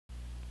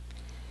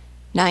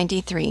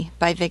93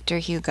 by Victor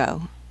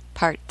Hugo,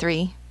 Part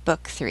 3,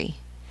 Book 3,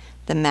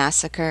 The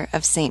Massacre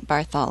of St.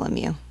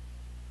 Bartholomew.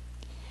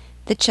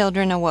 The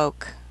children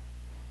awoke.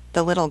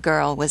 The little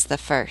girl was the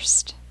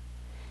first.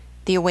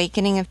 The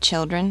awakening of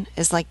children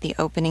is like the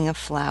opening of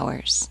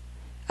flowers.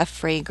 A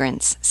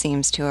fragrance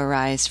seems to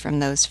arise from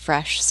those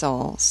fresh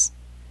souls.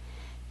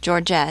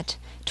 Georgette,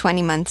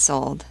 20 months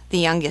old, the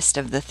youngest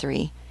of the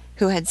three,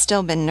 who had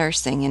still been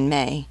nursing in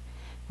May,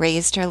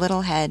 raised her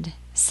little head,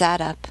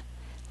 sat up,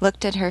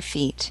 looked at her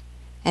feet,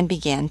 and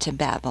began to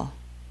babble.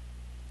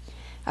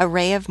 A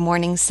ray of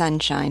morning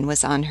sunshine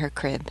was on her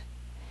crib.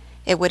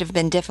 It would have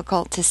been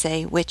difficult to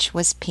say which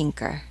was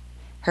pinker,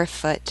 her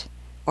foot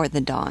or the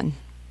dawn.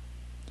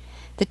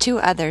 The two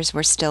others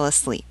were still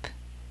asleep.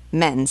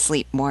 Men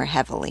sleep more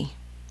heavily.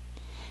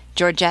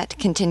 Georgette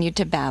continued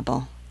to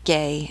babble,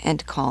 gay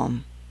and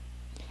calm.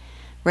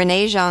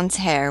 Renee Jean's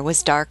hair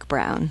was dark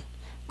brown.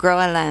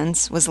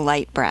 Groelan's was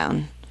light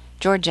brown.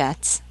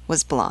 Georgette's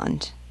was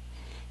blonde.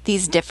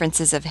 These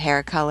differences of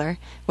hair color,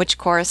 which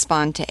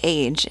correspond to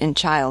age in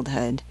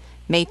childhood,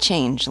 may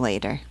change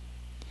later.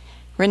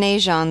 Renee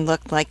Jean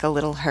looked like a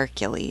little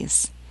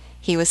Hercules.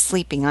 He was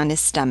sleeping on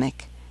his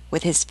stomach,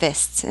 with his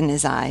fists in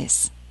his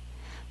eyes.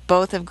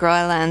 Both of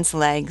Groelan's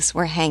legs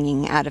were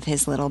hanging out of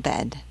his little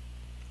bed.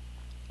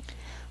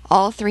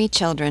 All three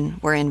children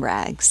were in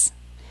rags.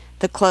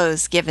 The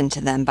clothes given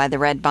to them by the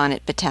Red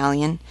Bonnet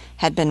Battalion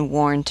had been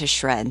worn to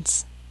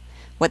shreds.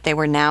 What they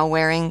were now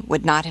wearing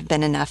would not have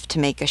been enough to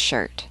make a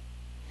shirt.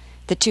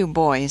 The two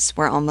boys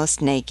were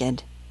almost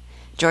naked.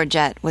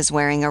 Georgette was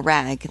wearing a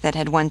rag that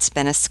had once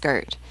been a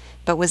skirt,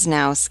 but was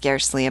now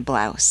scarcely a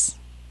blouse.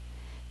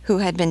 Who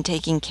had been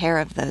taking care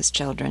of those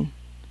children?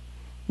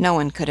 No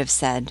one could have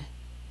said.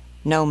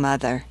 No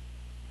mother.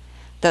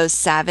 Those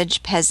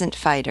savage peasant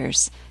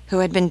fighters, who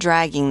had been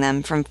dragging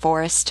them from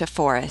forest to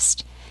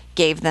forest,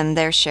 gave them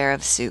their share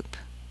of soup.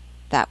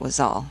 That was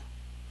all.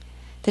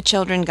 The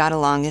children got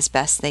along as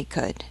best they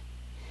could.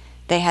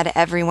 They had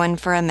everyone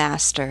for a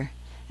master,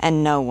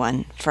 and no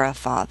one for a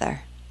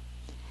father.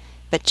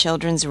 But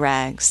children's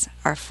rags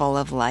are full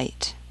of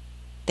light.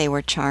 They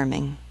were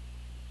charming.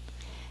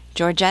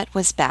 Georgette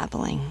was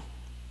babbling.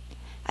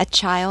 A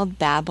child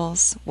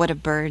babbles what a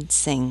bird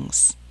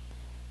sings.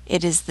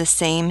 It is the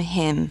same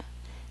hymn,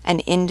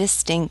 an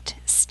indistinct,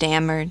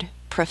 stammered,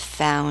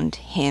 profound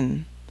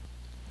hymn.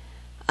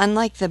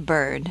 Unlike the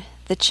bird,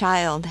 the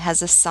child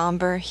has a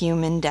somber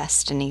human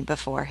destiny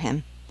before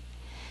him.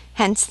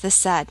 Hence the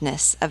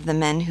sadness of the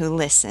men who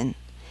listen,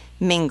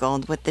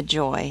 mingled with the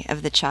joy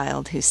of the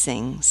child who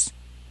sings.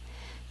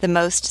 The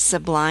most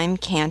sublime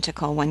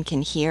canticle one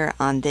can hear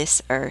on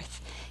this earth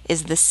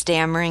is the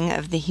stammering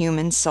of the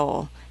human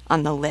soul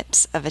on the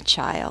lips of a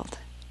child.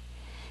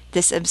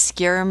 This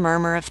obscure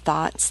murmur of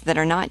thoughts that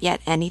are not yet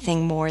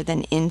anything more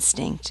than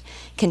instinct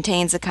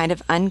contains a kind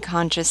of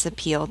unconscious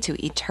appeal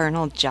to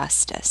eternal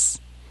justice.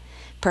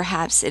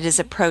 Perhaps it is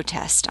a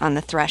protest on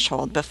the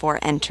threshold before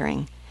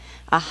entering,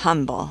 a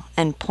humble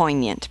and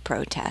poignant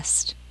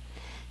protest.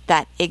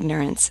 That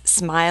ignorance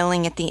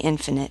smiling at the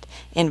infinite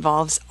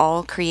involves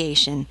all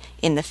creation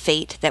in the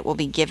fate that will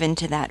be given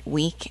to that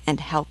weak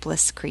and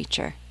helpless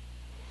creature.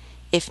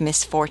 If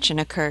misfortune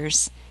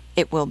occurs,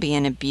 it will be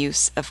an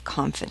abuse of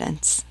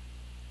confidence.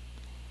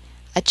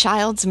 A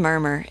child's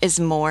murmur is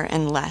more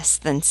and less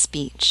than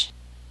speech.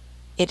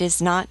 It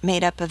is not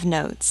made up of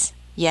notes,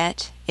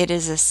 yet it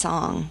is a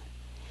song.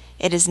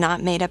 It is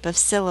not made up of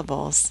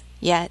syllables,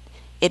 yet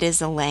it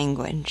is a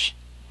language.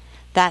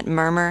 That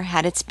murmur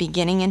had its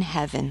beginning in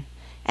heaven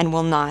and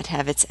will not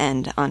have its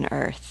end on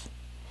earth.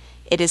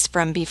 It is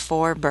from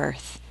before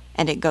birth,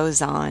 and it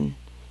goes on.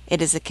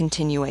 It is a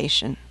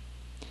continuation.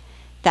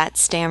 That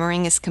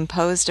stammering is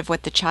composed of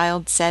what the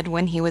child said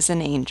when he was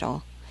an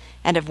angel,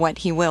 and of what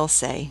he will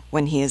say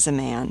when he is a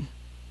man.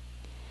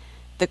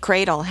 The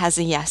cradle has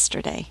a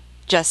yesterday,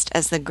 just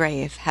as the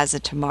grave has a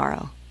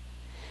tomorrow.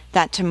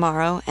 That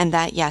tomorrow and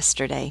that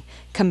yesterday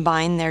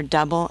combine their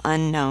double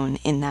unknown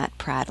in that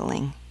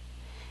prattling.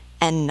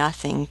 And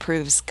nothing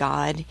proves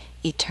God,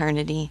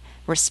 eternity,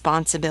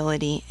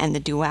 responsibility, and the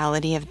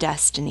duality of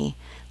destiny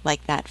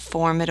like that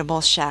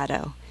formidable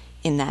shadow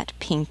in that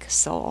pink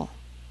soul.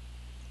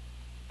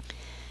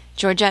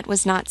 Georgette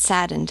was not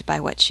saddened by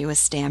what she was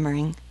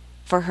stammering,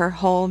 for her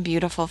whole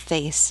beautiful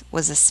face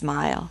was a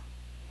smile.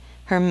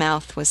 Her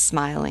mouth was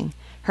smiling,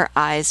 her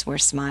eyes were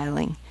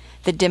smiling,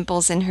 the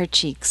dimples in her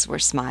cheeks were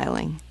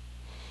smiling.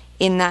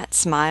 In that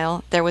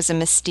smile there was a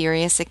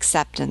mysterious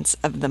acceptance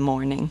of the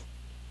morning.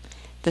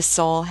 The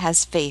soul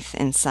has faith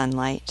in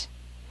sunlight.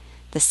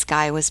 The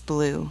sky was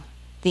blue.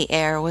 The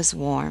air was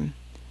warm.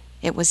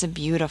 It was a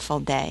beautiful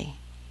day.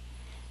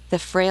 The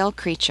frail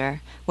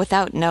creature,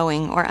 without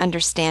knowing or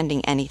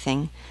understanding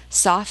anything,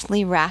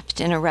 softly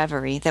wrapped in a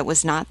reverie that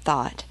was not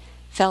thought,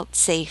 felt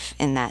safe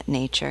in that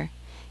nature,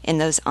 in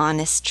those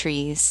honest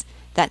trees,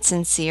 that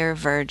sincere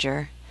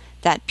verdure,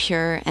 that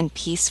pure and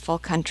peaceful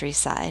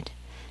countryside,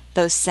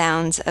 those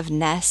sounds of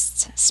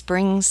nests,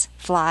 springs,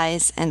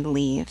 flies, and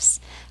leaves,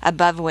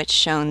 above which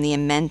shone the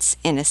immense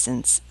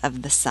innocence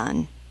of the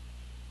sun.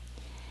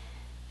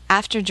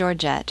 After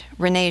Georgette,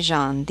 René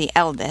Jean, the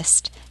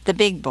eldest, the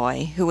big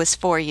boy, who was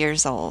 4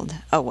 years old,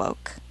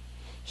 awoke.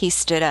 He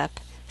stood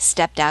up,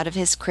 stepped out of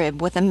his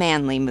crib with a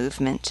manly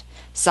movement,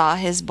 saw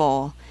his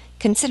bowl,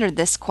 considered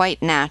this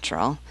quite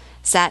natural,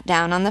 sat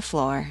down on the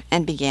floor,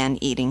 and began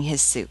eating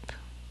his soup.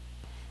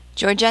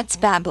 Georgette's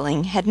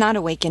babbling had not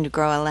awakened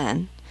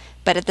Gros-Helene,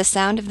 but at the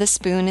sound of the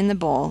spoon in the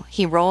bowl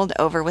he rolled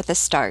over with a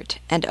start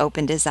and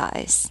opened his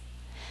eyes.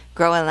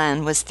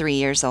 Gros-Helene was 3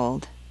 years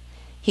old.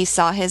 He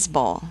saw his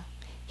bowl.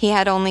 He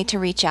had only to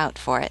reach out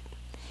for it.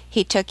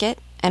 He took it,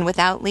 and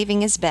without leaving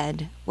his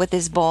bed, with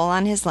his bowl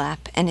on his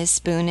lap and his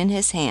spoon in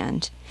his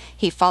hand,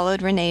 he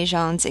followed René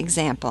Jean's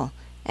example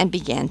and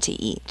began to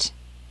eat.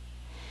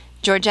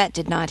 Georgette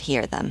did not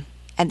hear them,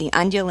 and the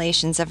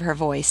undulations of her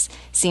voice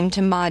seemed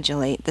to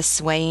modulate the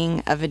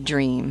swaying of a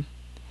dream.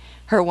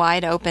 Her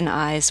wide-open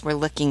eyes were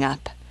looking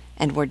up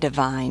and were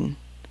divine.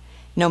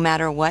 No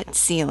matter what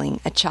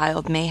ceiling a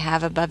child may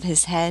have above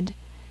his head,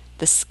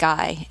 the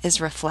sky is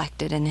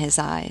reflected in his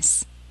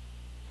eyes.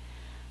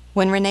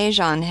 When René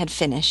Jean had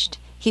finished,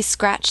 he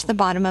scratched the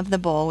bottom of the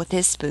bowl with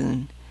his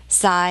spoon,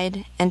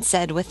 sighed, and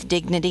said with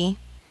dignity,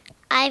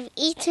 "I've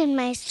eaten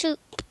my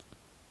soup."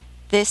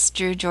 This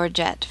drew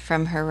Georgette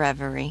from her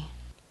reverie.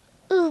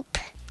 "Oop,"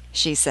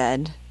 she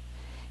said.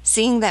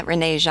 Seeing that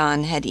René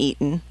Jean had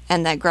eaten,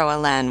 and that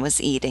Gros-Helene was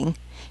eating,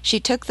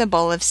 she took the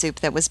bowl of soup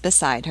that was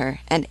beside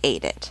her and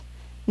ate it,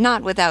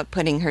 not without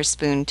putting her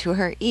spoon to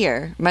her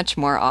ear much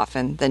more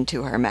often than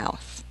to her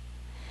mouth.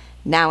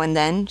 Now and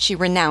then she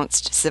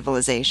renounced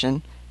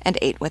civilization and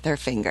ate with her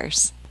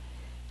fingers.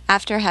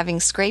 After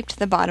having scraped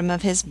the bottom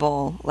of his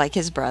bowl like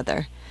his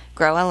brother,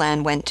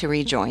 Gros-Helene went to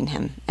rejoin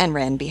him and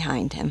ran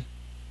behind him.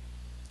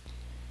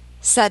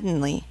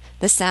 Suddenly,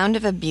 the sound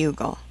of a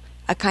bugle,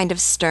 a kind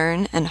of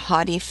stern and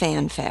haughty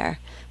fanfare,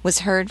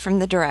 was heard from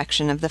the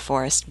direction of the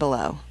forest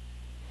below.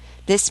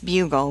 This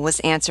bugle was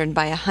answered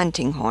by a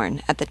hunting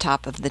horn at the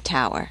top of the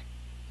tower.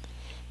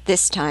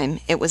 This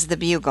time it was the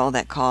bugle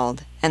that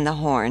called and the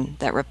horn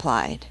that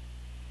replied.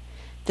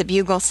 The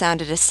bugle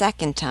sounded a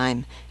second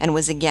time and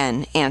was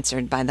again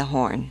answered by the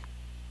horn.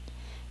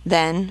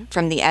 Then,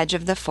 from the edge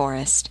of the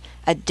forest,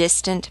 a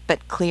distant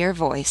but clear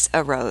voice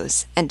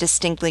arose and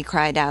distinctly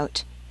cried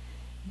out,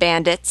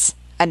 "Bandits,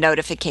 a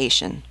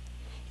notification.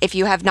 If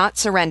you have not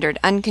surrendered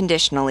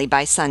unconditionally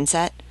by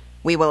sunset,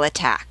 we will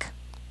attack."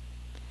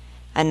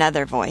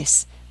 Another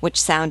voice, which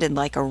sounded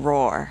like a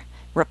roar,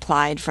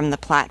 replied from the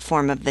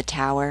platform of the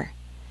tower,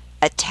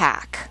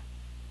 "Attack."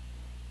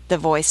 The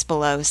voice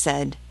below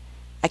said,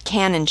 "A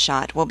cannon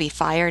shot will be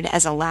fired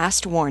as a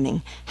last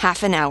warning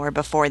 1/2 an hour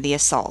before the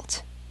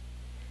assault."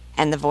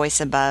 And the voice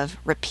above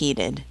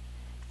repeated,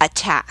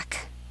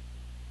 "Attack."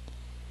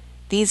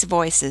 These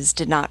voices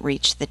did not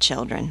reach the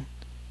children,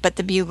 but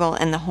the bugle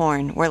and the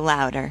horn were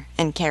louder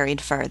and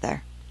carried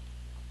further.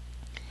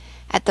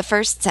 At the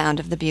first sound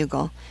of the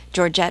bugle,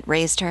 Georgette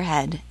raised her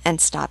head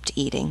and stopped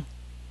eating.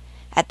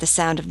 At the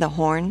sound of the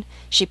horn,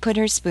 she put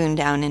her spoon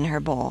down in her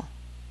bowl.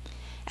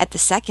 At the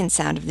second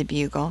sound of the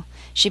bugle,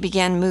 she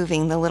began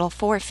moving the little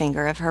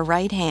forefinger of her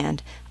right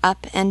hand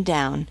up and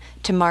down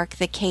to mark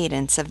the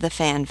cadence of the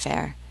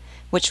fanfare,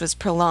 which was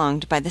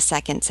prolonged by the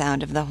second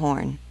sound of the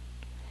horn.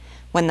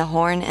 When the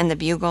horn and the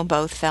bugle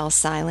both fell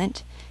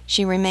silent,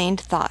 she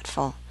remained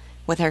thoughtful,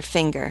 with her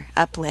finger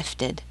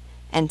uplifted,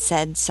 and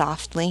said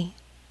softly,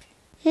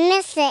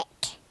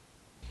 "Music."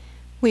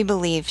 We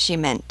believe she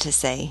meant to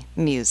say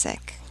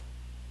music.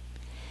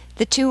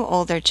 The two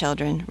older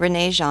children,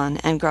 René Jean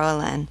and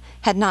Gros-Helene,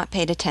 had not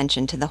paid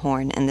attention to the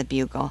horn and the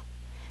bugle.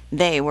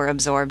 They were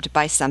absorbed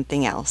by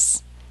something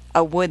else.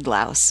 A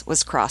woodlouse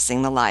was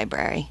crossing the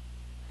library.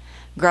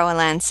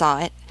 Gros-Helene saw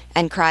it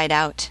and cried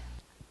out,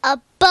 "A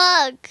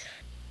bug."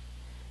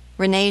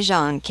 René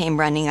Jean came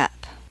running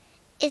up.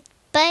 "It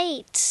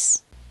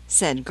bites."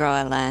 Said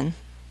Gros-Helene.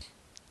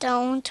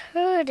 "Don't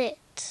hurt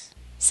it,"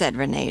 said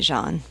René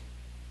Jean.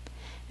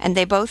 And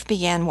they both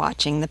began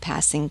watching the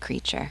passing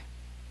creature.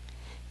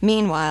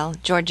 Meanwhile,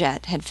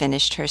 Georgette had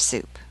finished her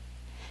soup.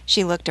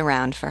 She looked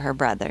around for her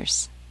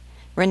brothers.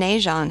 René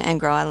Jean and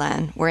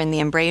Gros-Helene were in the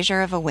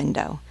embrasure of a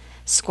window,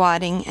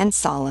 squatting and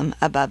solemn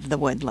above the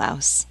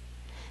woodlouse.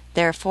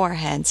 Their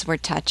foreheads were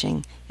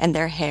touching, and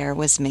their hair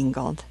was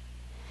mingled.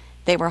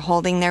 They were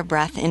holding their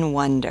breath in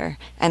wonder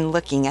and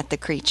looking at the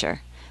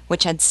creature,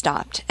 which had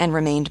stopped and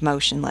remained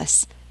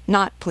motionless,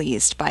 not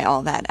pleased by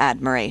all that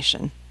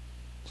admiration.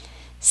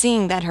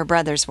 Seeing that her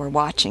brothers were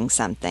watching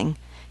something,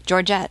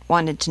 Georgette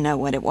wanted to know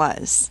what it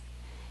was.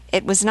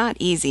 It was not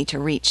easy to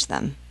reach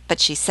them,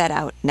 but she set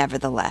out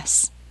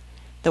nevertheless.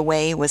 The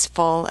way was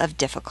full of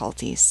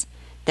difficulties.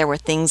 There were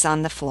things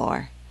on the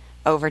floor,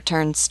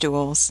 overturned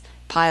stools,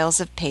 piles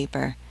of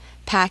paper,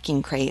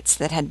 packing crates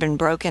that had been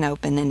broken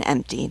open and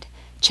emptied,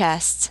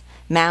 chests,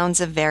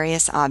 mounds of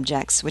various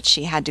objects which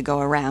she had to go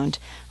around,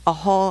 a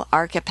whole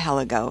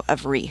archipelago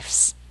of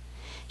reefs.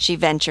 She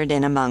ventured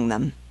in among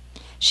them.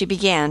 She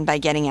began by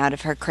getting out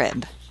of her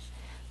crib.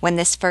 When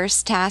this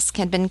first task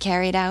had been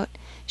carried out,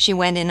 she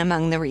went in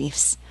among the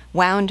reefs,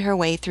 wound her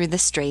way through the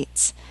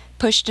straits,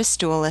 pushed a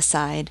stool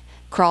aside,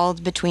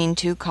 crawled between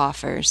two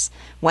coffers,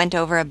 went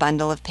over a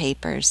bundle of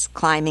papers,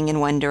 climbing in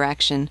one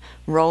direction,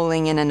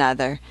 rolling in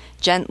another,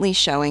 gently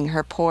showing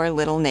her poor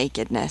little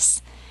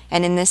nakedness,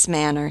 and in this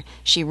manner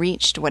she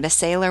reached what a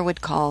sailor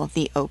would call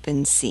the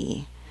open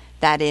sea.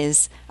 That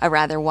is, a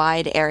rather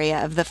wide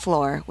area of the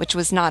floor which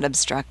was not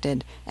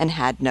obstructed and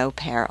had no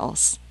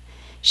perils.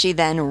 She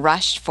then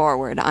rushed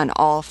forward on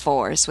all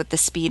fours with the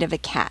speed of a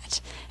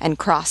cat and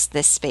crossed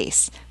this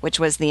space, which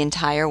was the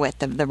entire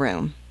width of the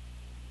room.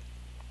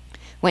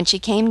 When she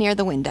came near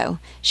the window,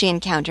 she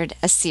encountered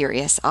a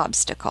serious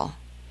obstacle.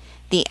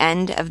 The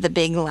end of the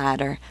big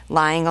ladder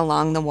lying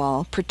along the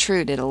wall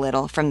protruded a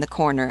little from the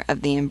corner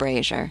of the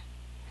embrasure.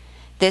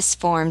 This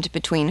formed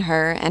between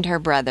her and her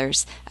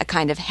brothers a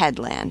kind of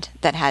headland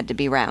that had to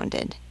be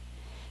rounded.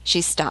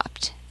 She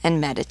stopped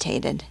and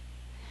meditated.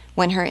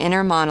 When her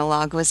inner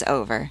monologue was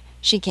over,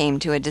 she came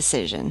to a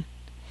decision.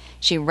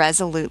 She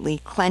resolutely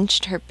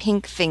clenched her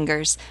pink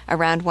fingers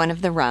around one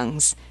of the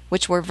rungs,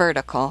 which were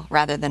vertical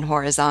rather than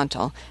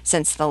horizontal,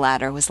 since the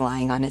ladder was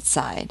lying on its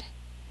side.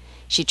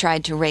 She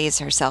tried to raise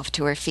herself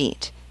to her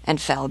feet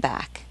and fell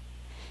back.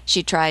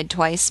 She tried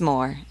twice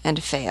more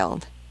and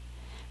failed.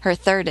 Her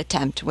third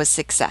attempt was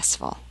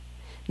successful.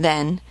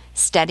 Then,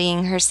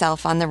 steadying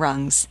herself on the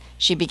rungs,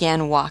 she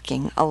began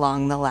walking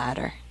along the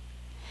ladder.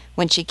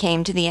 When she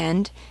came to the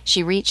end,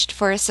 she reached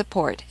for a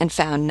support and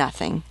found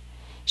nothing.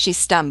 She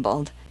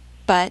stumbled,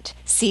 but,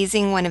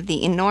 seizing one of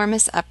the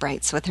enormous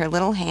uprights with her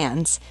little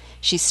hands,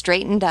 she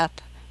straightened up,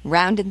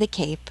 rounded the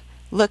cape,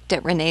 looked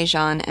at René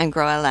Jean and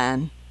Gros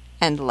Alain,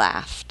 and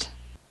laughed.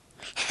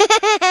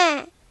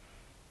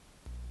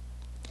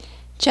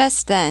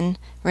 Just then,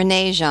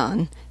 René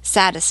Jean,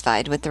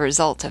 satisfied with the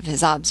result of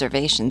his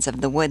observations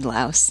of the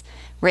woodlouse,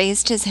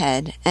 raised his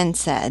head and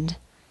said,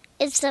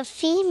 It's a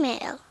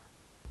female.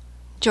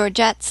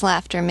 Georgette's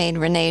laughter made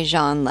René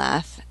Jean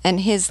laugh, and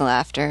his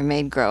laughter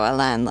made Gros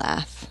Alain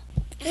laugh.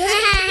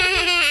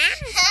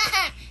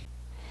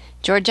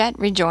 Georgette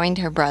rejoined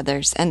her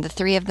brothers, and the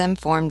three of them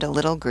formed a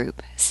little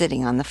group,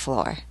 sitting on the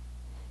floor.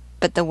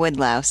 But the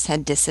woodlouse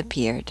had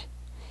disappeared.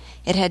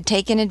 It had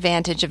taken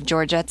advantage of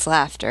Georgette's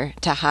laughter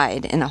to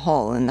hide in a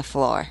hole in the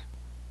floor.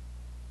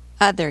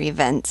 Other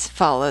events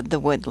followed the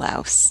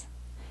woodlouse.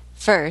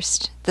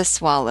 First, the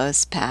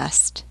swallows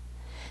passed.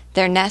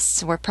 Their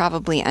nests were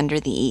probably under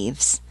the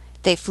eaves.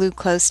 They flew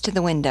close to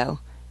the window,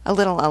 a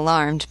little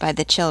alarmed by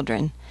the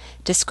children,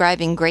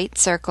 describing great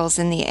circles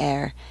in the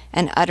air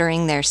and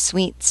uttering their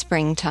sweet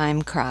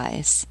springtime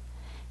cries.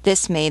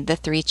 This made the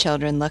three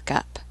children look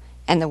up,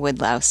 and the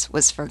woodlouse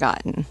was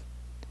forgotten.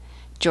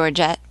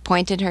 Georgette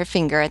pointed her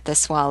finger at the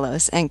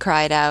swallows and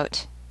cried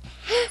out,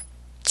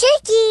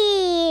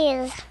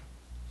 Chickies!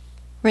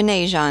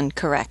 René Jean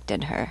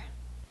corrected her.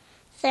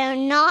 They're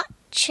not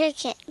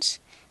chickens.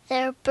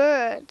 They're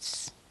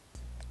birds.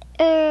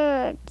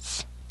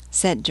 Birds,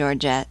 said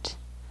Georgette,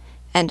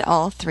 and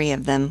all three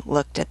of them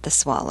looked at the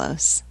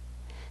swallows.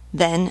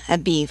 Then a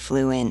bee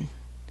flew in.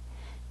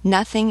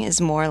 Nothing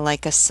is more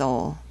like a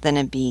soul than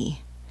a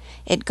bee.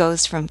 It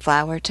goes from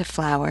flower to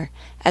flower,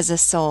 as a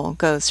soul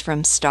goes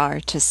from star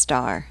to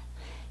star,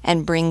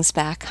 and brings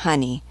back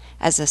honey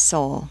as a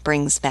soul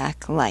brings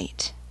back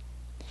light.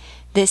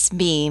 This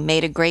bee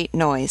made a great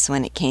noise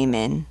when it came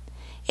in.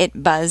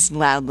 It buzzed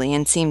loudly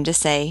and seemed to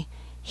say,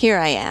 Here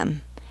I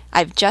am.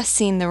 I've just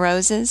seen the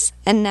roses,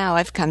 and now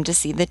I've come to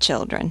see the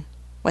children.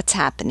 What's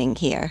happening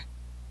here?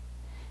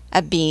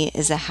 A bee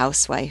is a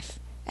housewife,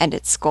 and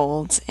it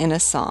scolds in a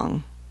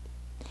song.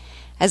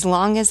 As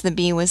long as the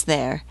bee was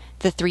there,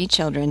 the three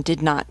children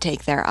did not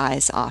take their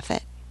eyes off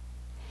it.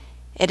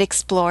 It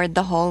explored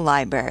the whole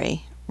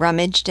library,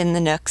 rummaged in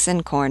the nooks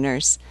and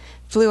corners,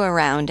 flew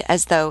around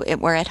as though it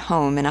were at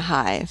home in a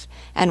hive,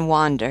 and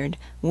wandered,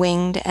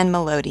 winged and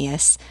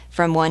melodious,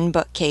 from one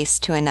bookcase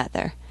to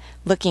another,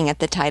 looking at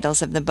the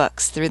titles of the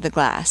books through the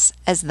glass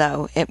as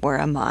though it were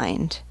a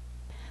mind.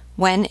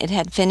 When it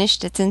had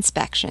finished its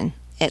inspection,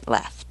 it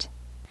left.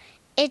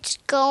 It's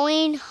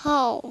going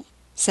home,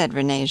 said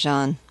René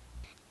Jean.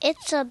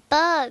 It's a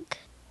bug.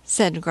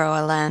 Said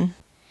Gros Alain.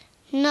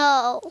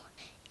 No,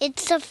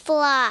 it's a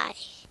fly,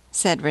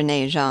 said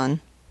René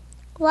Jean.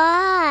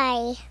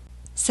 Why?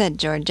 Said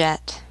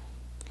Georgette.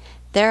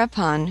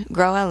 Thereupon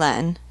Gros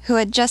Alain, who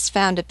had just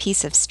found a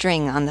piece of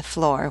string on the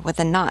floor with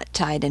a knot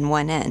tied in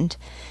one end,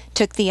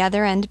 took the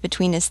other end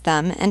between his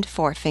thumb and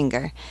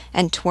forefinger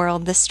and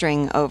twirled the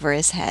string over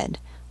his head,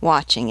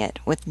 watching it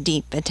with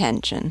deep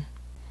attention.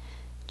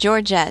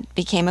 Georgette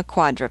became a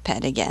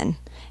quadruped again,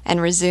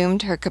 and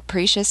resumed her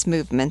capricious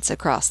movements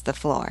across the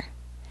floor.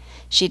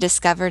 She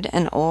discovered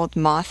an old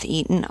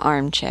moth-eaten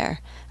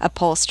armchair,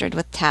 upholstered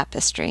with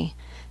tapestry,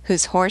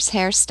 whose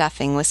horsehair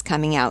stuffing was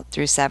coming out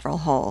through several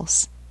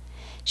holes.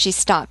 She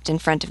stopped in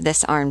front of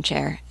this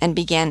armchair and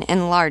began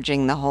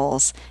enlarging the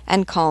holes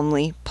and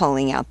calmly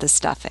pulling out the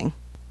stuffing.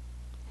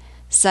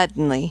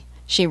 Suddenly,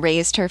 she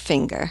raised her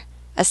finger,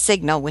 a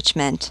signal which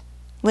meant,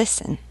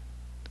 "Listen."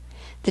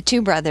 The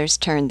two brothers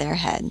turned their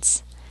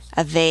heads.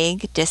 A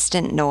vague,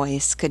 distant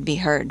noise could be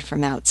heard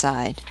from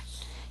outside.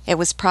 It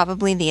was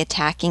probably the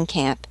attacking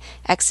camp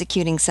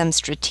executing some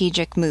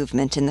strategic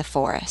movement in the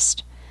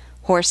forest.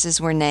 Horses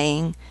were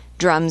neighing,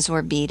 drums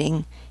were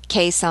beating,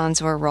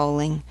 caissons were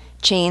rolling,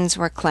 chains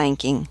were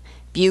clanking,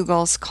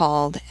 bugles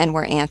called and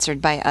were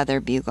answered by other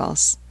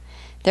bugles.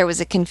 There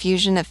was a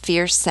confusion of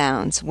fierce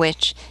sounds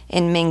which,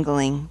 in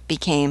mingling,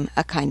 became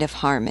a kind of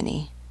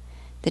harmony.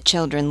 The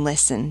children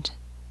listened,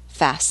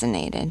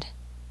 fascinated.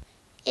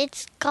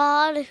 It's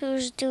God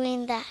who's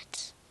doing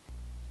that.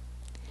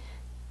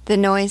 The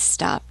noise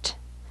stopped.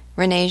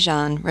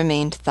 Renee-Jean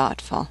remained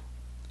thoughtful.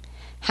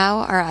 How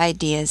are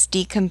ideas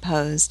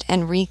decomposed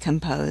and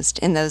recomposed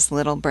in those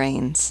little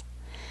brains?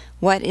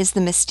 What is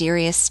the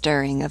mysterious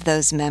stirring of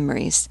those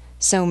memories,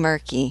 so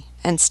murky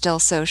and still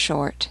so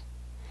short?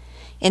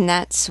 In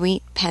that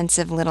sweet,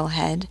 pensive little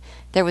head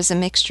there was a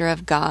mixture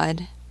of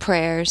God,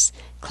 prayers,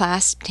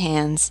 clasped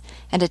hands,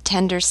 and a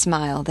tender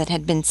smile that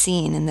had been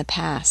seen in the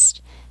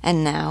past,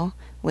 and now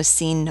was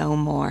seen no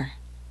more.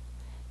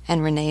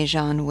 And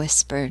Renee-Jean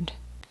whispered,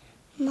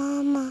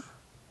 Mama,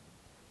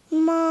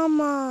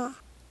 Mama,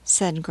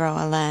 said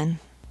Gros-Helene.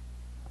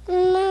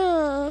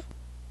 No.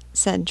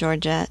 Said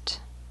Georgette.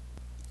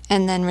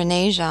 And then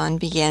Renee-Jean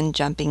began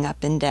jumping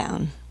up and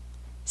down.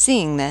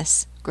 Seeing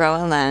this,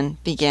 Gros-Helene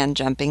began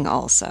jumping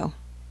also.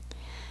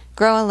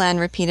 Gros-Helene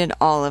repeated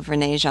all of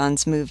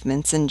Renee-Jean's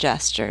movements and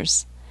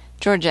gestures.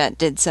 Georgette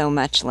did so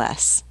much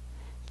less.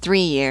 3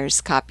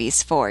 years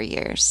copies 4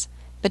 years,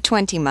 but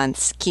 20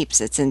 months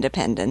keeps its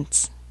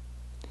independence.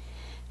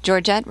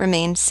 Georgette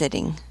remained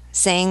sitting,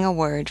 saying a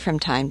word from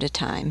time to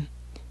time.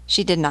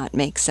 She did not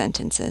make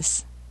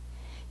sentences.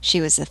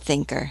 She was a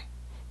thinker.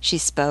 She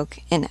spoke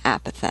in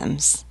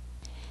apothegms.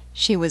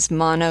 She was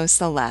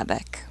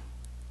monosyllabic.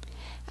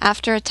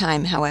 After a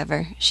time,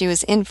 however, she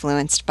was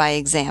influenced by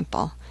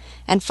example,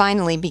 and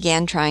finally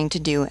began trying to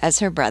do as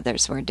her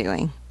brothers were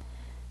doing.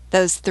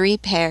 Those 3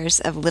 pairs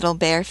of little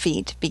bare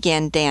feet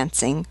began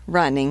dancing,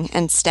 running,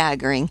 and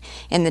staggering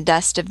in the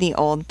dust of the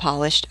old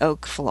polished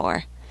oak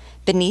floor,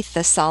 beneath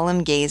the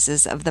solemn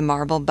gazes of the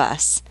marble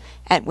bus,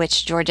 at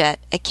which Georgette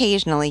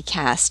occasionally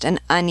cast an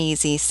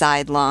uneasy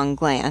sidelong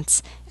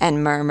glance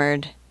and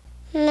murmured,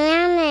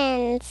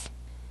 Mammons.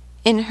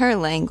 In her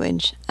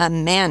language, a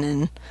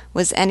manon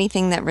was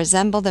anything that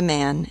resembled a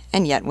man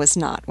and yet was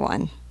not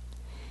one.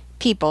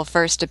 People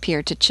first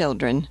appear to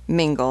children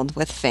mingled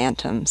with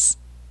phantoms.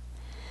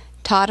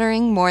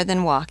 Tottering more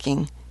than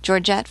walking,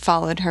 Georgette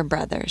followed her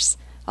brothers,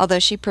 although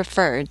she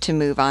preferred to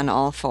move on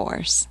all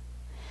fours.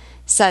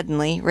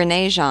 Suddenly,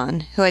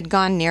 Renee-Jean, who had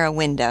gone near a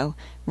window,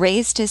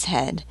 raised his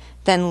head,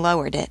 then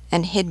lowered it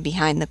and hid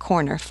behind the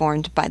corner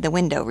formed by the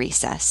window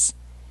recess.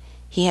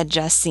 He had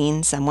just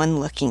seen someone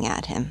looking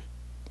at him.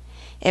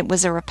 It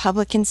was a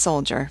Republican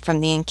soldier from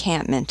the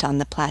encampment on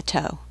the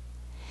plateau.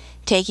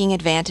 Taking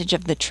advantage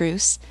of the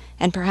truce,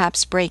 and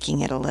perhaps breaking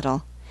it a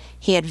little,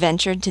 he had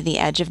ventured to the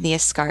edge of the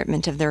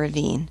escarpment of the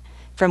ravine,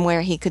 from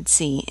where he could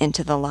see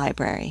into the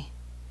library.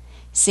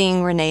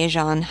 Seeing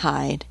Renee-Jean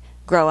hide,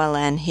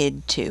 Gros-Helene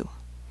hid too.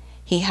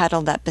 He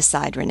huddled up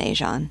beside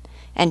Renee-Jean,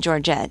 and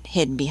Georgette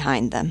hid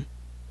behind them.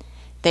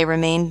 They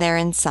remained there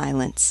in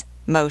silence,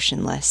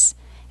 motionless,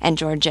 and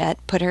Georgette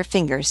put her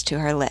fingers to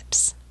her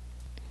lips.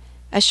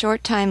 A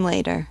short time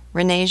later,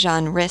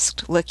 Renee-Jean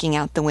risked looking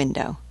out the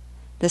window.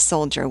 The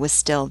soldier was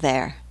still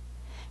there.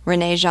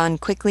 Renee-Jean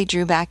quickly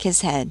drew back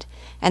his head,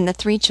 and the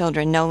 3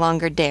 children no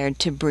longer dared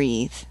to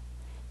breathe.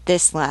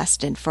 This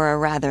lasted for a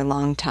rather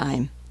long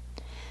time.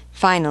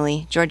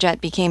 Finally,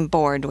 Georgette became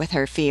bored with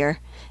her fear,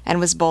 and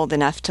was bold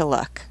enough to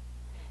look.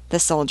 The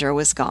soldier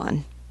was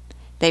gone.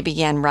 They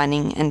began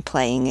running and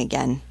playing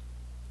again.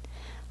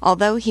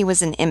 Although he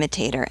was an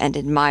imitator and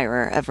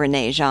admirer of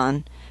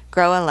Renee-Jean,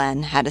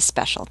 Gros-Helene had a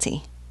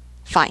specialty: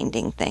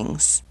 finding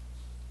things.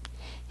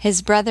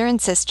 His brother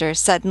and sister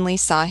suddenly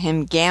saw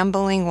him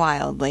gambolling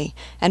wildly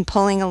and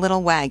pulling a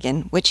little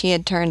wagon which he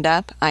had turned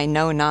up I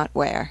know not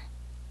where.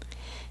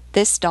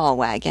 This doll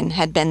wagon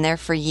had been there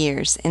for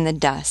years in the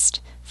dust,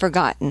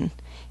 forgotten,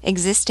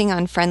 existing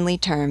on friendly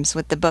terms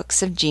with the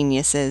books of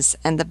geniuses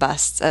and the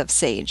busts of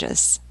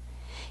sages.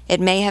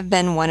 It may have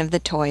been one of the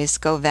toys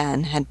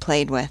Gauvin had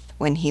played with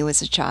when he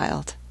was a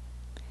child.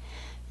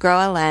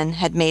 Gros-Helene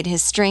had made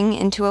his string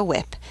into a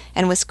whip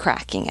and was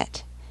cracking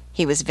it.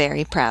 He was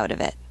very proud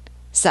of it.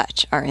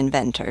 Such are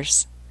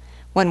inventors.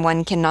 When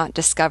one cannot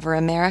discover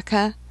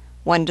America,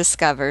 one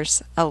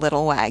discovers a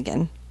little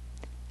wagon.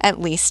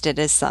 At least it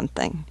is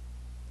something.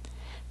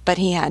 But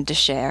he had to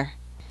share.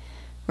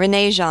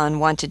 Renee-Jean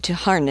wanted to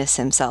harness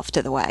himself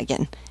to the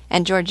wagon,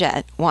 and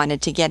Georgette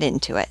wanted to get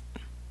into it.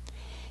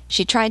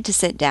 She tried to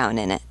sit down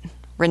in it.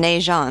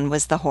 Renee-Jean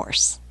was the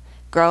horse.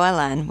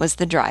 Gros-Helene was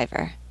the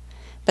driver.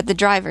 But the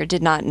driver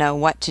did not know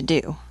what to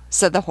do,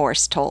 so the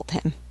horse told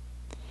him.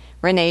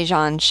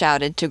 Renee-Jean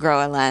shouted to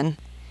Gros-Helene.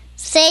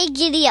 Say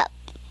giddy up.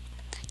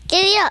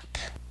 Giddy up,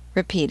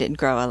 Repeated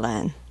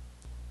Gros-Helene.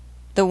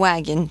 The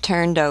wagon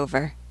turned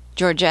over.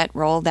 Georgette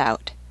rolled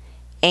out.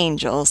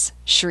 Angels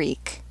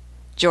shriek.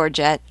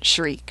 Georgette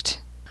shrieked.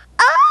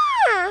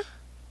 Ah!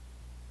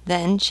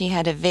 Then she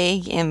had a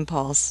vague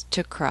impulse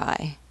to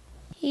cry.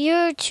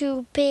 You're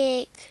too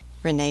big.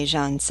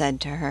 Renee-Jean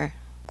said to her.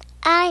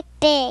 I'm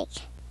big,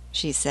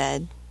 She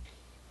said,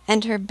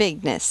 and her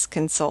bigness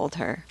consoled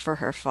her for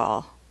her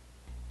fall.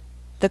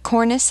 The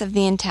cornice of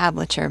the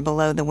entablature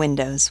below the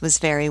windows was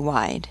very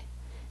wide.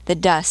 The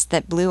dust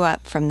that blew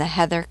up from the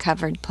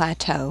heather-covered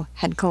plateau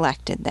had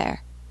collected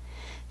there.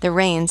 The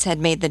rains had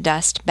made the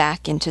dust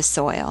back into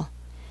soil.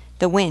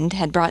 The wind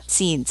had brought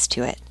seeds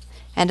to it,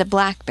 and a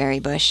blackberry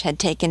bush had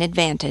taken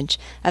advantage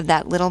of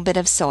that little bit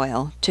of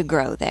soil to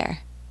grow there.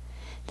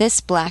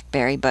 This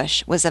blackberry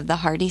bush was of the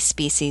hardy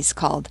species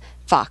called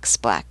fox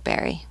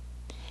blackberry.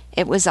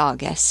 It was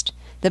August.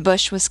 The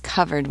bush was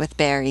covered with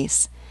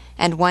berries,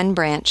 and one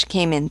branch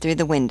came in through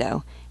the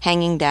window,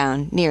 hanging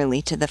down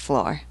nearly to the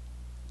floor.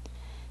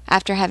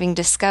 After having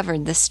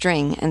discovered the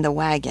string and the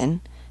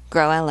wagon,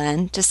 Gros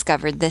Helene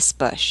discovered this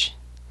bush.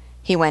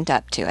 He went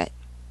up to it.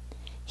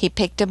 He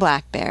picked a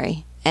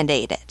blackberry and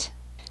ate it.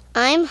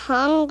 I'm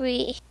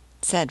hungry,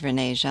 said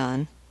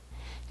Renee-Jean.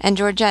 And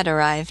Georgette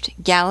arrived,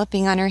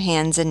 galloping on her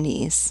hands and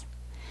knees.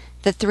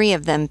 The three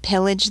of them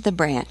pillaged the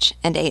branch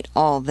and ate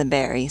all the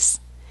berries.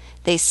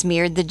 They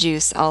smeared the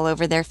juice all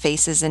over their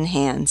faces and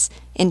hands,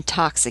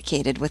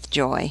 intoxicated with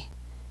joy.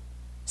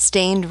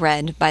 Stained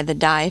red by the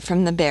dye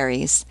from the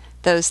berries,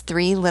 those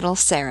three little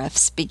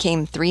seraphs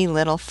became three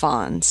little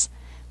fawns,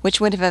 which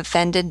would have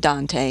offended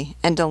Dante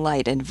and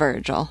delighted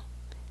Virgil.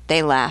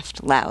 They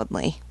laughed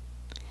loudly.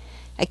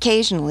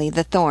 Occasionally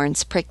the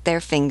thorns pricked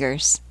their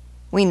fingers.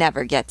 We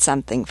never get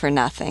something for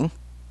nothing.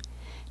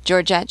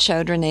 Georgette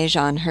showed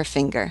Renee-Jean her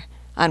finger,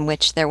 on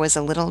which there was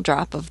a little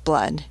drop of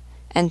blood,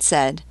 and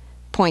said,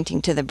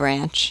 pointing to the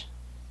branch,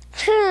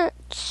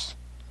 hurts.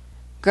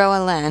 Gros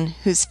Helene,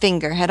 whose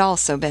finger had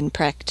also been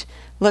pricked,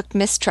 looked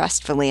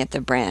mistrustfully at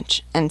the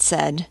branch and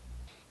said,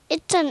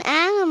 It's an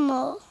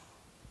animal.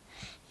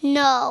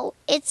 No,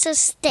 it's a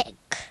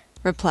stick,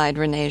 replied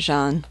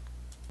Renee-Jean.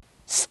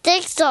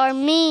 Sticks are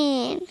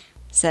mean,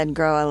 said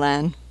Gros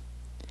Helene.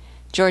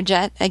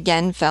 Georgette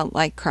again felt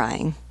like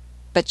crying,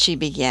 but she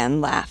began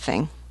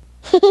laughing.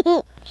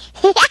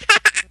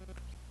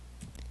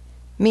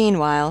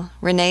 Meanwhile,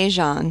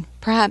 Renee-Jean,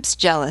 perhaps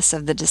jealous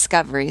of the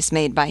discoveries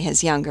made by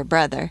his younger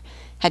brother,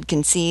 had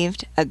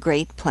conceived a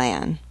great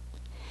plan.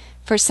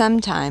 For some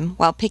time,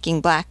 while picking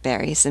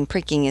blackberries and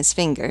pricking his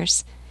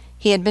fingers,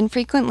 he had been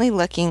frequently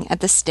looking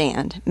at the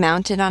stand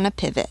mounted on a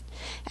pivot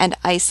and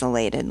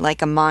isolated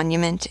like a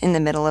monument in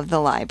the middle of the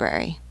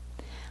library.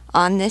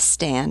 On this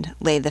stand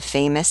lay the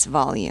famous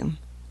volume,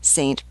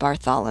 St.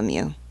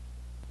 Bartholomew.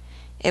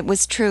 It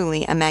was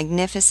truly a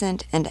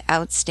magnificent and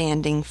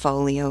outstanding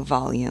folio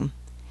volume.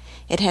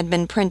 It had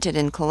been printed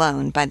in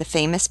Cologne by the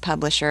famous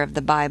publisher of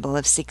the Bible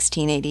of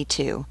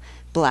 1682,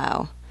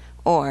 Blau,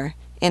 or,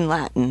 in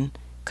Latin,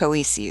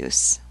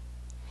 Coesius.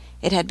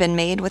 It had been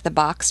made with a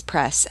box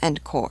press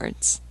and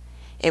cords.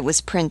 It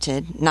was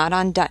printed not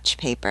on Dutch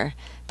paper,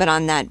 but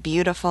on that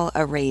beautiful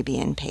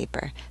Arabian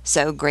paper,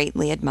 so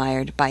greatly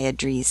admired by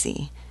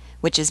Edrisi,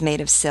 which is made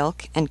of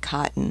silk and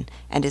cotton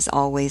and is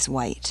always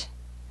white.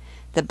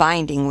 The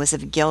binding was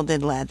of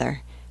gilded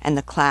leather, and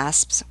the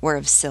clasps were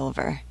of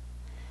silver.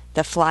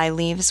 The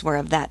fly-leaves were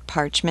of that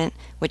parchment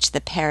which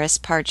the Paris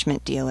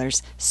parchment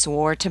dealers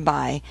swore to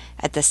buy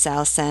at the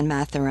Salle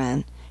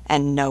Saint-Mathurin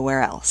and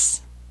nowhere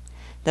else.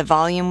 The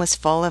volume was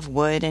full of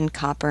wood and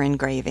copper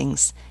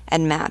engravings,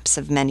 and maps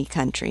of many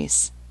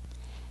countries.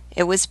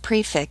 It was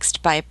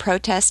prefixed by a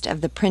protest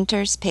of the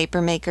printers,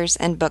 papermakers,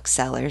 and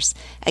booksellers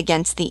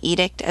against the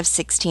Edict of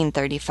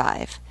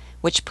 1635,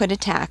 which put a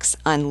tax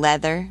on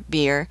leather,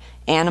 beer,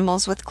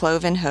 animals with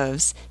cloven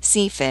hooves,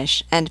 sea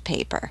fish, and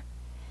paper.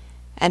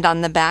 And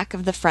on the back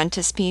of the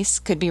frontispiece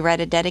could be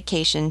read a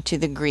dedication to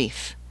the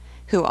Grief,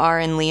 who are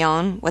in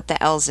Lyon what the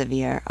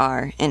Elsevier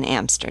are in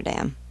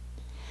Amsterdam.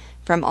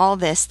 From all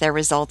this there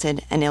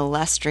resulted an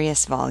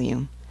illustrious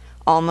volume,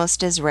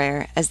 almost as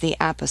rare as the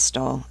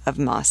Apostol of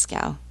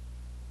Moscow.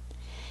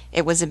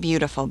 It was a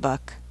beautiful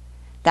book.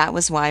 That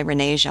was why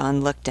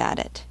Renee-Jean looked at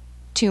it.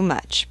 Too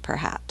much,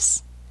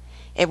 perhaps.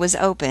 It was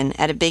open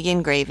at a big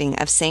engraving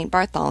of St.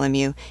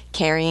 Bartholomew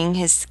carrying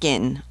his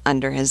skin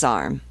under his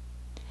arm.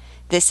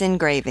 This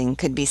engraving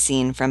could be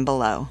seen from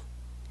below.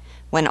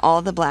 When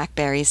all the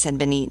blackberries had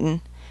been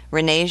eaten,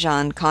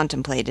 Renee-Jean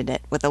contemplated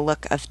it with a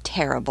look of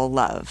terrible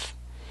love,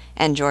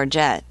 and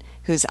Georgette,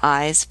 whose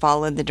eyes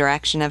followed the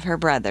direction of her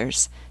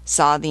brother's,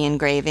 saw the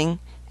engraving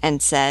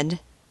and said,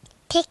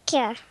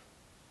 Picture.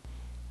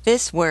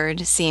 This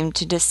word seemed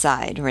to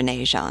decide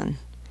Renee-Jean.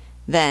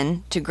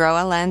 Then, to Gros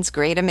Helene's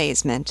great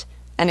amazement,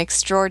 an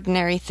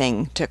extraordinary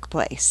thing took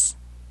place.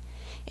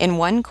 In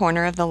one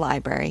corner of the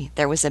library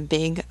there was a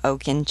big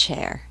oaken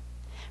chair.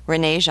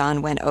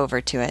 Renee-Jean went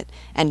over to it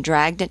and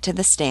dragged it to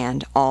the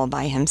stand all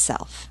by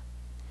himself.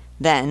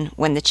 Then,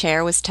 when the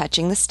chair was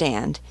touching the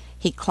stand,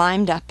 he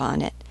climbed up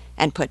on it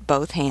and put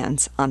both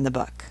hands on the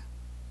book.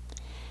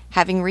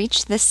 Having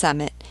reached the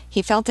summit,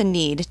 he felt a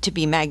need to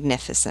be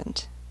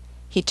magnificent.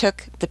 He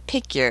took the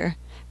picture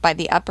by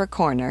the upper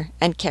corner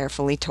and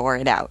carefully tore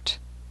it out.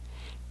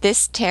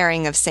 This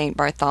tearing of St.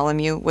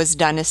 Bartholomew was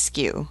done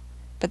askew,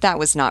 but that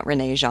was not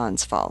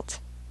Renee-Jean's fault.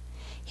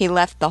 He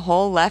left the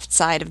whole left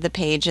side of the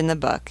page in the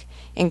book,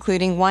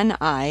 including one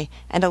eye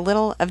and a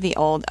little of the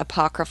old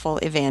apocryphal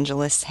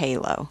evangelist's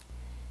halo,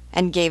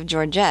 and gave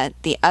Georgette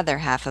the other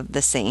half of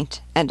the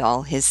saint and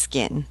all his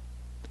skin.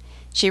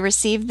 She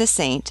received the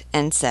saint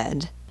and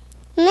said,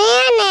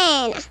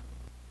 Manon!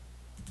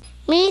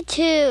 Me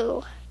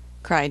too,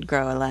 cried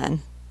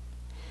Groelan.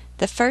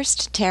 The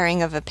first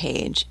tearing of a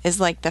page is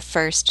like the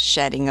first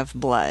shedding of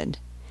blood.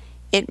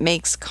 It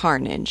makes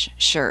carnage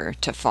sure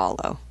to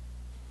follow.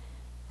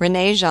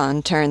 René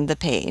Jean turned the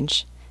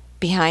page.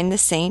 Behind the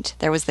saint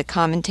there was the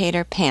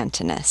commentator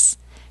Pantanus.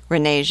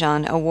 René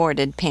Jean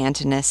awarded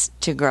Pantanus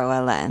to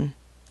Groelan.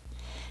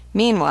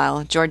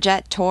 Meanwhile,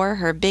 Georgette tore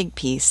her big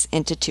piece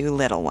into 2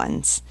 little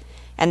ones,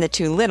 and the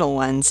 2 little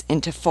ones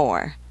into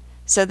 4,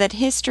 so that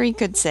history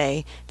could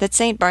say that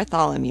St.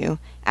 Bartholomew,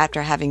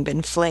 after having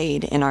been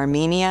flayed in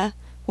Armenia,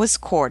 was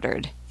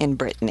quartered in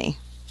Brittany.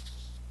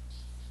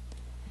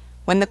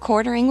 When the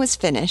quartering was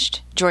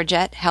finished,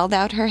 Georgette held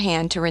out her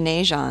hand to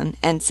René Jean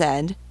and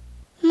said,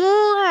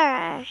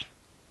 More!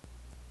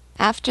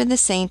 After the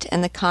saint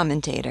and the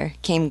commentator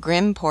came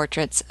grim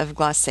portraits of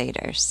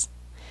glossaders.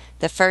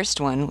 The first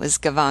one was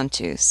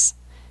Gavantus.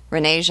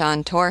 René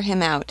Jean tore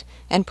him out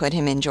and put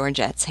him in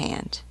Georgette's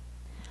hand.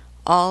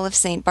 All of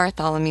St.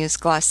 Bartholomew's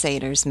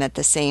glossaders met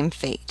the same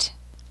fate.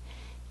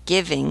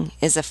 Giving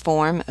is a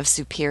form of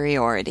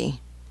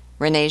superiority.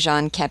 René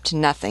Jean kept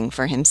nothing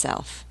for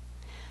himself.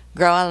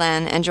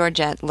 Groelan and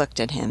Georgette looked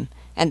at him,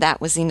 and that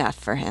was enough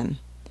for him.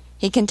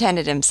 He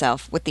contented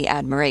himself with the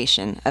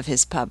admiration of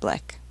his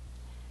public.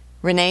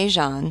 René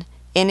Jean,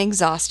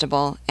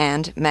 inexhaustible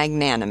and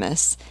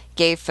magnanimous,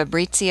 gave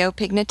Fabrizio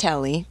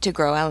Pignatelli to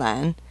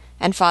Groelan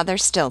and Father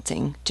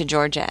Stilting to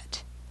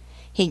Georgette.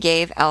 He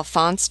gave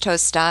Alphonse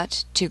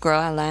Tostat to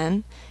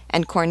Groelan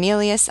and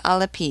Cornelius a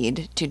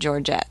Lapide to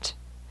Georgette.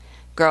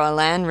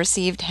 Groelan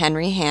received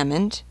Henry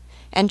Hammond,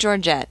 and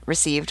Georgette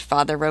received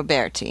Father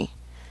Roberti,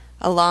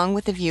 along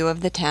with a view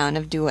of the town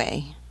of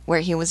Douai, where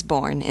he was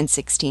born in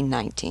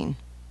 1619.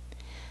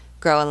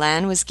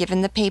 Groelan was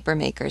given the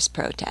papermaker's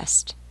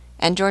protest,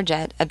 and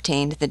Georgette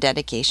obtained the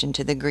dedication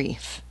to the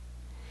Grief.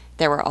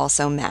 There were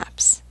also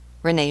maps.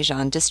 René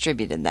Jean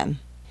distributed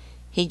them.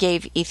 He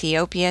gave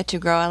Ethiopia to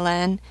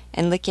Groelan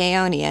and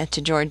Lycaonia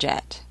to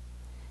Georgette.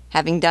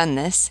 Having done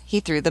this,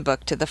 he threw the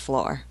book to the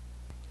floor.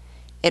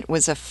 It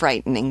was a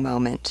frightening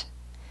moment.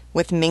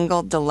 With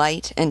mingled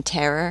delight and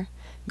terror,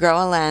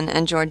 Groelan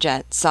and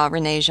Georgette saw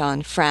René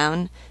Jean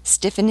frown,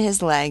 stiffen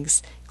his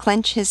legs,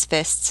 clench his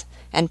fists,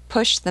 and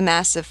push the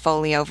massive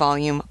folio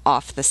volume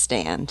off the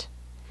stand.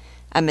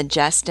 A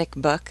majestic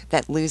book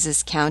that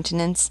loses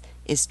countenance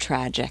is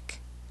tragic.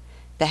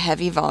 The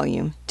heavy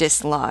volume,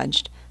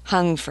 dislodged,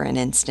 hung for an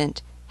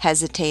instant,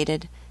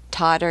 hesitated,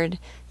 tottered,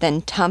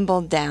 then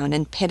tumbled down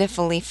and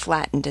pitifully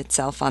flattened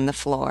itself on the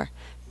floor,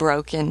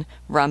 broken,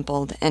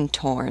 rumpled, and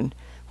torn,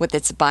 with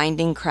its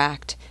binding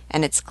cracked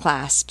and its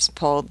clasps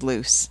pulled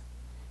loose.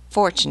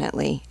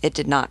 Fortunately, it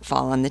did not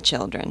fall on the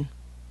children.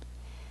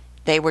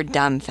 They were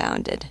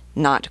dumbfounded,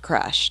 not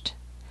crushed.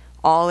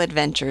 All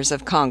adventures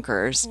of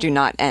conquerors do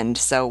not end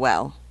so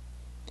well.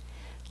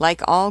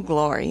 Like all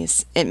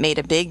glories, it made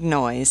a big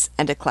noise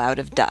and a cloud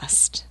of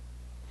dust.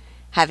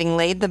 Having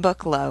laid the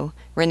book low,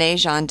 René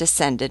Jean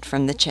descended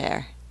from the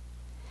chair.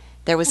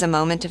 There was a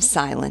moment of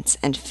silence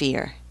and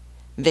fear.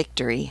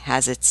 Victory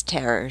has its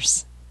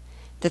terrors.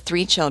 The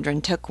 3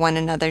 children took one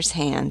another's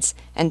hands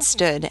and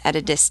stood at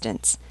a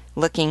distance,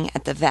 looking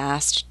at the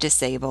vast,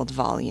 disabled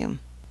volume.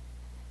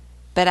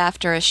 But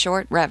after a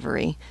short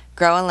reverie,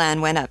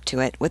 Groelan went up to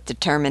it with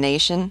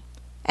determination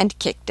and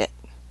kicked it.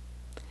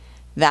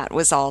 That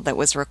was all that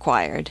was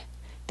required.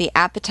 The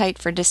appetite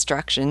for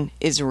destruction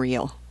is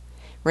real.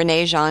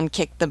 René Jean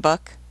kicked the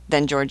book,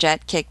 then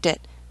Georgette kicked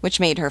it, which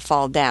made her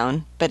fall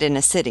down, but in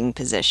a sitting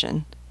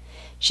position.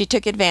 She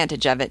took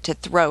advantage of it to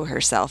throw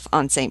herself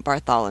on St.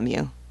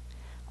 Bartholomew.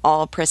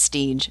 All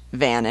prestige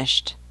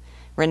vanished.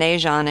 René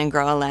Jean and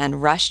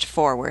Groelan rushed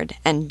forward,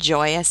 and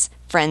joyous,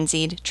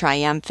 frenzied,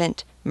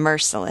 triumphant,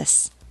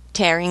 merciless,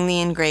 tearing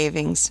the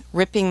engravings,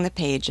 ripping the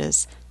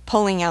pages,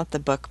 pulling out the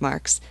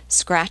bookmarks,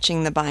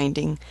 scratching the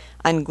binding,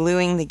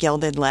 ungluing the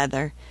gilded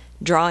leather,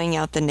 drawing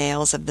out the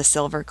nails of the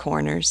silver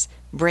corners,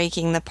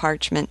 breaking the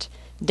parchment,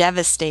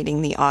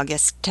 devastating the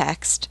august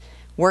text,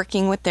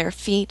 working with their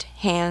feet,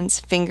 hands,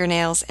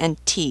 fingernails,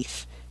 and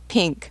teeth,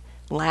 pink,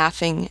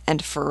 laughing,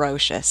 and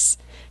ferocious.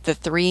 The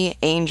 3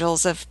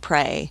 angels of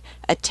prey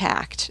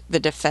attacked the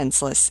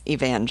defenseless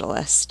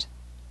evangelist.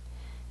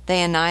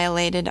 They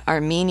annihilated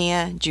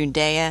Armenia,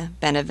 Judea,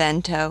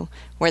 Benevento,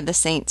 where the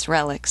saints'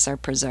 relics are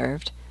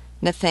preserved,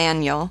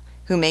 Nathaniel,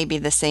 who may be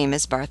the same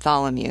as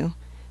Bartholomew,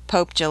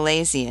 Pope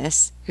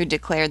Gelasius, who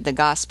declared the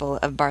Gospel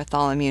of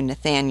Bartholomew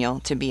Nathaniel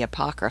to be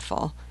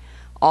apocryphal,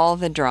 all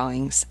the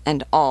drawings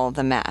and all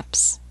the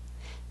maps.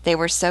 They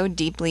were so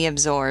deeply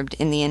absorbed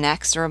in the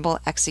inexorable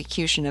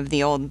execution of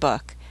the old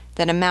book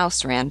that a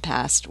mouse ran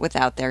past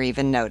without their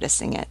even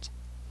noticing it.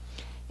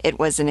 It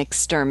was an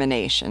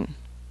extermination.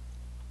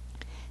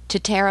 to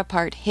tear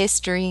apart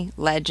history,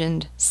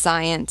 legend,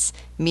 science,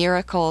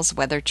 miracles,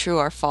 whether true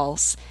or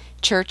false,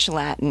 church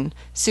Latin,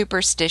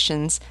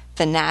 superstitions,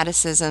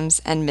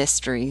 fanaticisms, and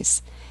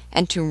mysteries,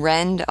 and to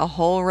rend a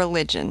whole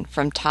religion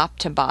from top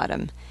to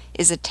bottom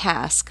is a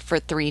task for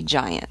 3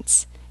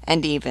 giants,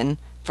 and even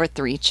for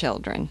 3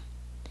 children.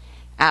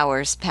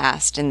 Hours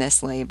passed in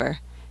this labor,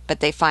 but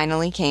they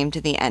finally came to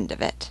the end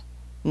of it.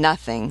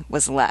 Nothing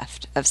was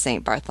left of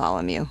St.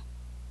 Bartholomew.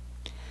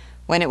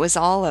 When it was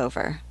all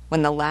over,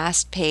 when the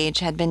last page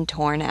had been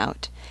torn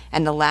out,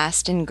 and the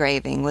last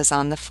engraving was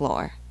on the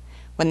floor,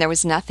 when there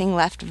was nothing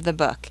left of the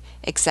book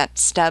except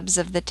stubs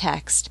of the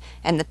text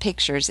and the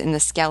pictures in the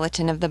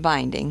skeleton of the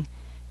binding,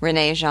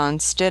 René Jean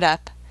stood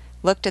up,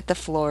 looked at the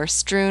floor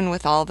strewn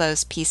with all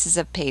those pieces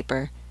of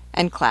paper,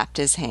 and clapped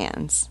his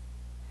hands.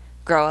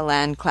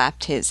 Groelan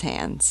clapped his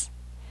hands.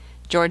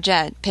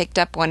 Georgette picked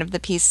up one of the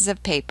pieces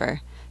of paper,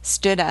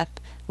 stood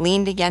up,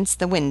 leaned against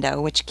the window,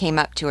 which came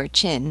up to her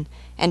chin,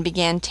 and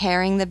began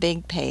tearing the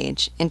big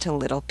page into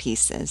little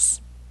pieces.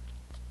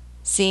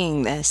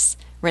 Seeing this,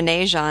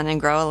 René Jean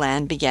and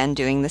Groelan began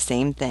doing the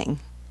same thing.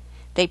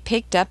 They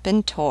picked up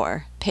and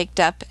tore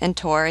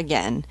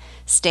again,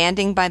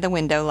 standing by the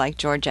window like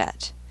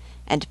Georgette,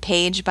 and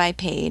page by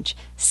page,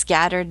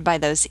 scattered by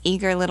those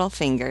eager little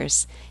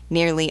fingers,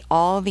 nearly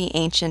all the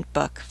ancient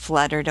book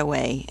fluttered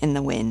away in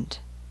the wind.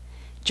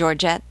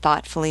 Georgette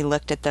thoughtfully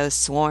looked at those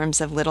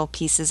swarms of little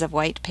pieces of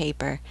white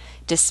paper,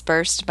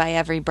 dispersed by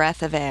every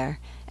breath of air,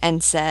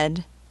 and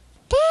said,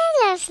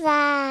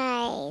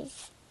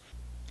 "Butterflies!"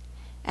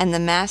 And the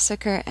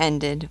massacre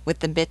ended with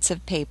the bits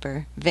of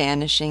paper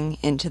vanishing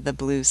into the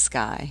blue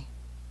sky.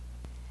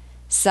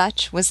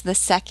 Such was the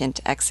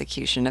second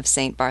execution of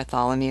St.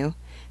 Bartholomew,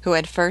 who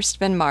had first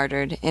been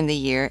martyred in the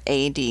year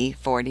A.D.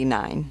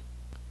 49.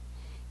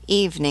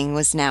 Evening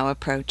was now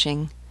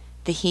approaching.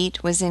 The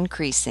heat was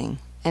increasing,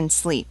 and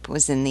sleep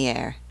was in the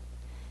air.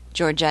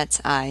 Georgette's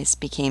eyes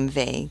became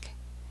vague.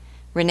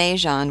 René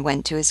Jean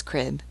went to his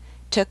crib,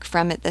 took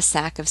from it the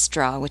sack of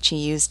straw which he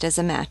used as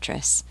a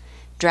mattress,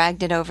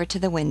 dragged it over to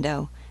the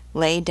window,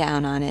 lay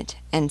down on it,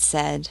 and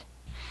said,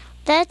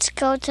 "Let's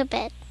go to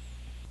bed."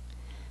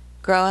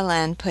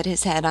 Groelan put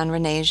his head on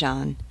René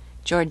Jean,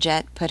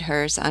 Georgette put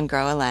hers on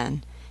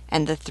Groelan,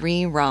 and the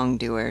 3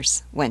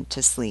 wrongdoers went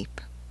to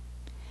sleep.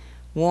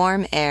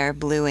 Warm air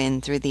blew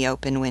in through the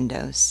open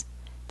windows.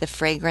 The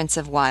fragrance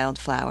of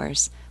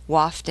wildflowers,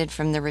 wafted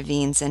from the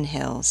ravines and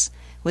hills,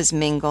 was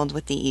mingled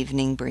with the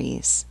evening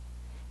breeze.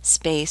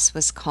 Space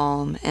was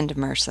calm and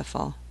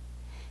merciful.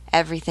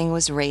 Everything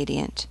was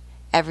radiant.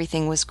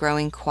 Everything was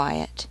growing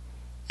quiet.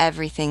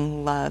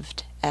 Everything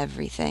loved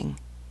everything.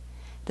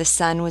 The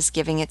sun was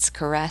giving its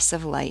caress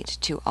of light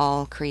to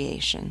all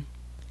creation.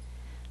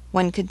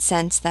 One could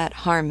sense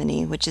that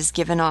harmony which is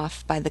given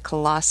off by the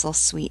colossal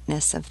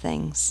sweetness of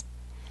things.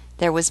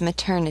 There was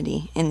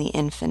maternity in the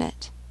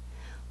infinite.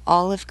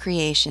 All of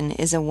creation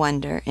is a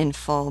wonder in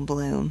full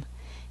bloom,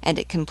 and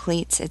it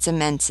completes its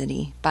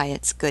immensity by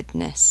its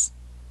goodness.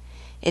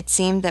 It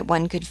seemed that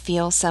one could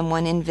feel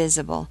someone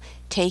invisible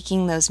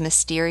taking those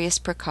mysterious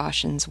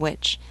precautions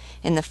which,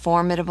 in the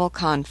formidable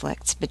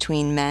conflicts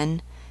between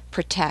men,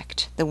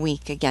 protect the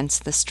weak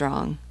against the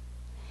strong.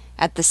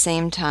 At the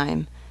same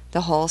time,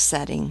 the whole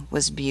setting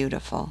was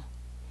beautiful.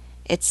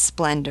 Its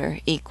splendor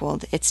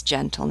equaled its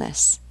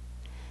gentleness.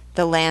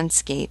 The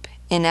landscape,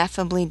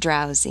 ineffably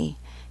drowsy,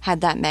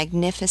 had that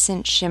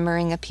magnificent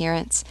shimmering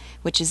appearance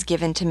which is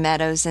given to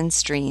meadows and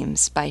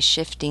streams by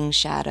shifting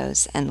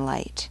shadows and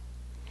light.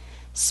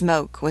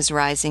 Smoke was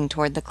rising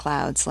toward the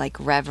clouds like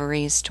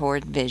reveries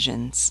toward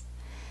visions.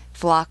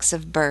 Flocks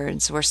of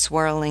birds were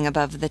swirling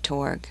above the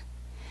Torg.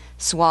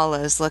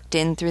 Swallows looked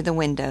in through the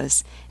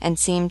windows and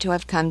seemed to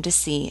have come to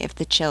see if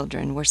the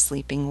children were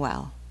sleeping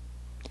well.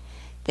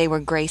 They were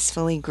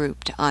gracefully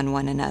grouped on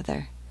one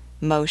another,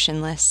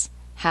 motionless,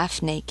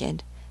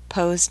 half-naked,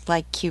 posed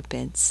like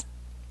cupids.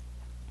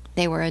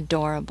 They were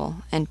adorable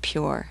and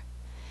pure.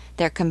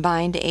 Their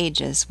combined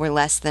ages were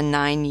less than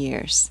 9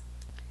 years.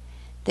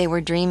 They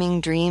were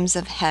dreaming dreams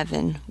of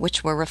heaven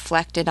which were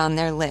reflected on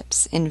their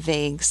lips in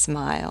vague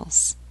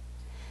smiles.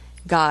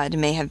 God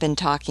may have been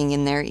talking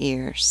in their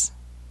ears.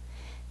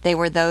 They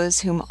were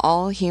those whom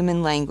all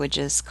human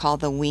languages call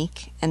the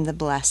weak and the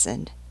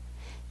blessed.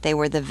 They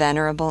were the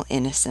venerable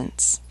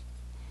innocents.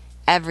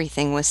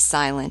 Everything was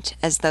silent,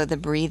 as though the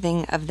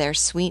breathing of their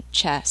sweet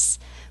chests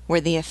were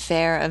the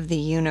affair of the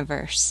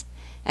universe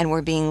and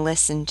were being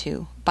listened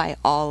to by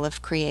all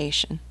of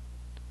creation.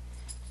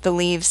 The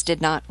leaves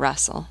did not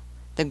rustle.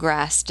 The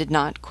grass did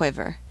not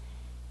quiver.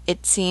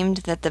 It seemed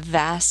that the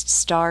vast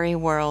starry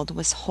world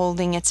was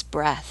holding its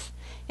breath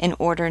in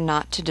order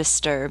not to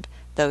disturb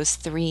those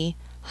 3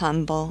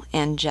 humble,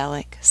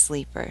 angelic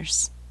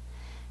sleepers.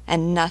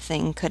 And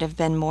nothing could have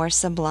been more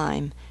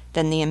sublime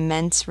than the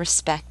immense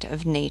respect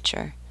of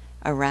nature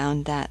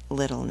around that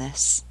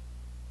littleness.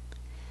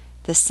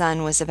 The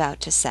sun was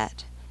about to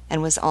set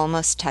and was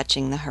almost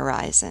touching the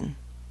horizon.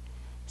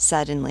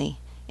 Suddenly,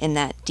 in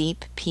that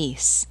deep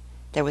peace,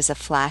 there was a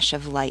flash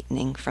of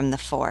lightning from the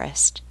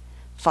forest,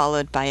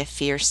 followed by a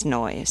fierce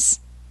noise.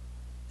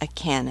 a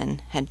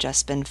cannon had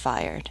just been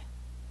fired.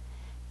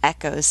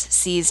 Echoes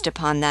seized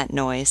upon that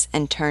noise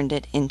and turned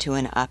it into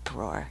an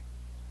uproar.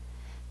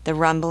 The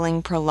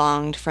rumbling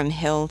prolonged from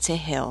hill to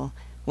hill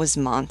was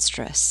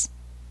monstrous.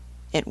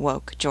 It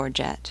woke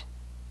Georgette.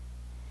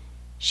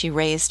 She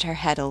raised her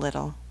head a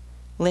little,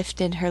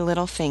 lifted her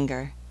little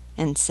finger,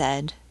 and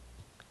said,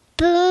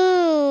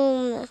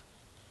 Boom!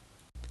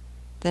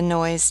 The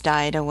noise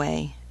died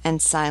away,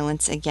 and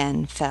silence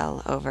again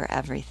fell over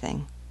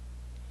everything.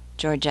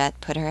 Georgette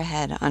put her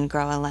head on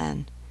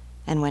Groelan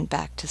and went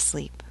back to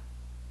sleep.